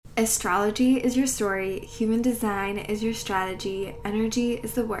Astrology is your story, human design is your strategy, energy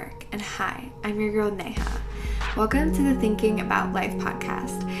is the work, and hi, I'm your girl Neha. Welcome to the Thinking About Life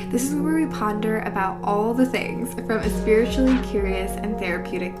podcast. This is where we ponder about all the things from a spiritually curious and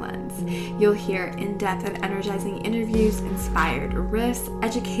therapeutic lens. You'll hear in-depth and energizing interviews, inspired riffs,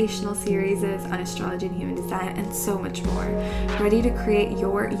 educational series on astrology and human design, and so much more. Ready to create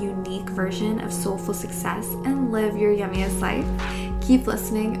your unique version of soulful success and live your yummiest life? Keep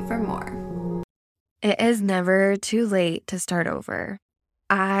listening for more. It is never too late to start over.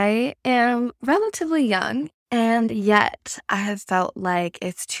 I am relatively young, and yet I have felt like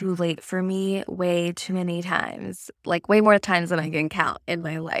it's too late for me way too many times, like way more times than I can count in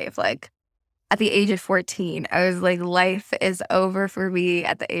my life. Like at the age of 14, I was like, life is over for me.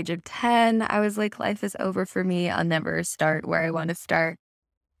 At the age of 10, I was like, life is over for me. I'll never start where I want to start.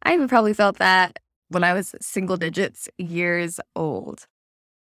 I even probably felt that when I was single digits years old.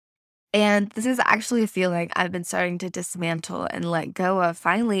 And this is actually a feeling I've been starting to dismantle and let go of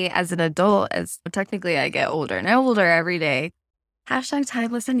finally as an adult, as technically I get older and older every day. Hashtag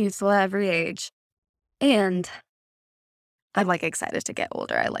timeless and youthful at every age. And I'm like excited to get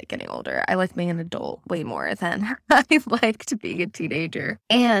older. I like getting older. I like being an adult way more than I liked being a teenager.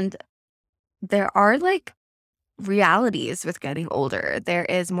 And there are like realities with getting older. There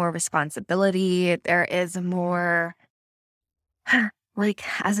is more responsibility. There is more, like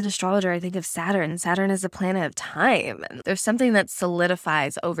as an astrologer, I think of Saturn. Saturn is a planet of time. And there's something that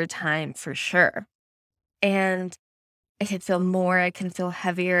solidifies over time for sure. And it can feel more, it can feel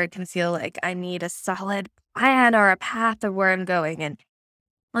heavier. It can feel like I need a solid plan or a path of where I'm going. And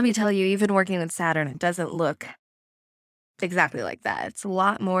let me tell you, even working with Saturn, it doesn't look exactly like that. It's a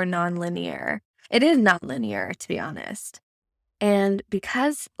lot more nonlinear. It is nonlinear, to be honest. And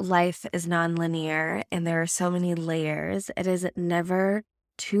because life is nonlinear and there are so many layers, it is never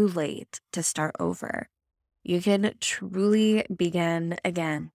too late to start over. You can truly begin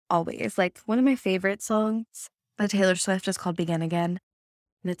again, always. Like one of my favorite songs by Taylor Swift is called Begin Again.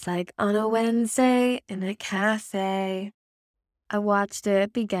 And it's like, on a Wednesday in a cafe, I watched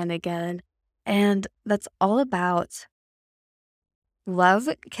it begin again. And that's all about love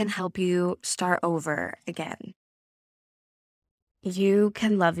can help you start over again. You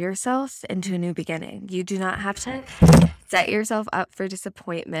can love yourself into a new beginning. You do not have to set yourself up for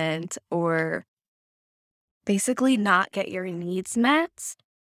disappointment or basically not get your needs met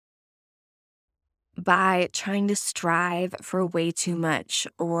by trying to strive for way too much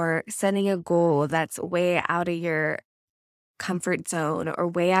or setting a goal that's way out of your comfort zone or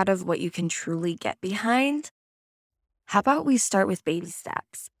way out of what you can truly get behind. How about we start with baby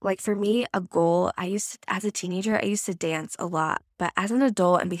steps? Like for me, a goal, as a teenager, I used to dance a lot. But as an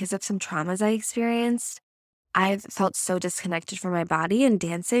adult and because of some traumas I experienced, I've felt so disconnected from my body, and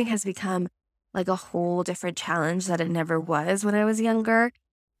dancing has become like a whole different challenge that it never was when I was younger.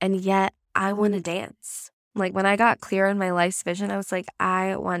 And yet I want to dance. Like when I got clear on my life's vision, I was like,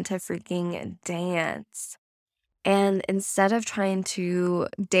 I want to freaking dance. And instead of trying to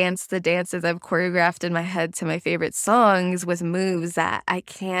dance the dances I've choreographed in my head to my favorite songs with moves that I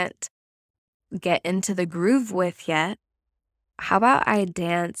can't get into the groove with yet, how about I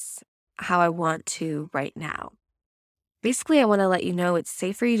dance how I want to right now? Basically, I want to let you know it's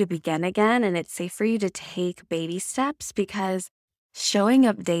safe for you to begin again, and it's safe for you to take baby steps because showing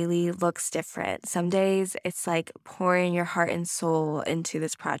up daily looks different. Some days it's like pouring your heart and soul into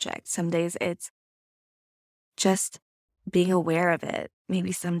this project. Some days it's just being aware of it.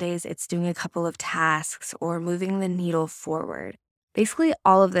 Maybe some days it's doing a couple of tasks or moving the needle forward. Basically,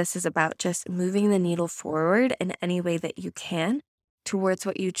 all of this is about just moving the needle forward in any way that you can towards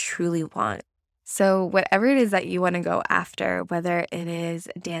what you truly want. So whatever it is that you want to go after, whether it is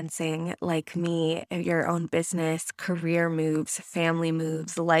dancing like me, your own business, career moves, family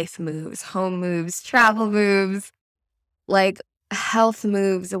moves, life moves, home moves, travel moves, like health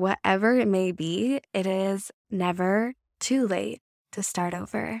moves, whatever it may be, it is never too late to start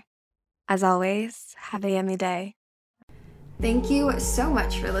over. As always, have a yummy day. Thank you so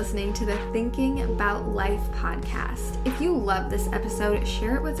much for listening to the Thinking About Life podcast. If you love this episode,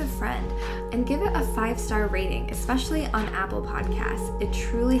 share it with a friend and give it a 5-star rating, especially on Apple Podcasts. It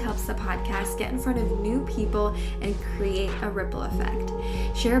truly helps the podcast get in front of new people and create a ripple effect.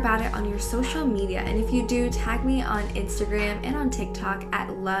 Share about it on your social media, and if you do, tag me on Instagram and on TikTok at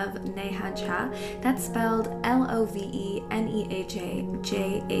LoveNehaJha. That's spelled LoveNehajha.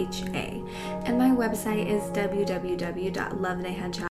 And my website is www.lovenehaJha.com.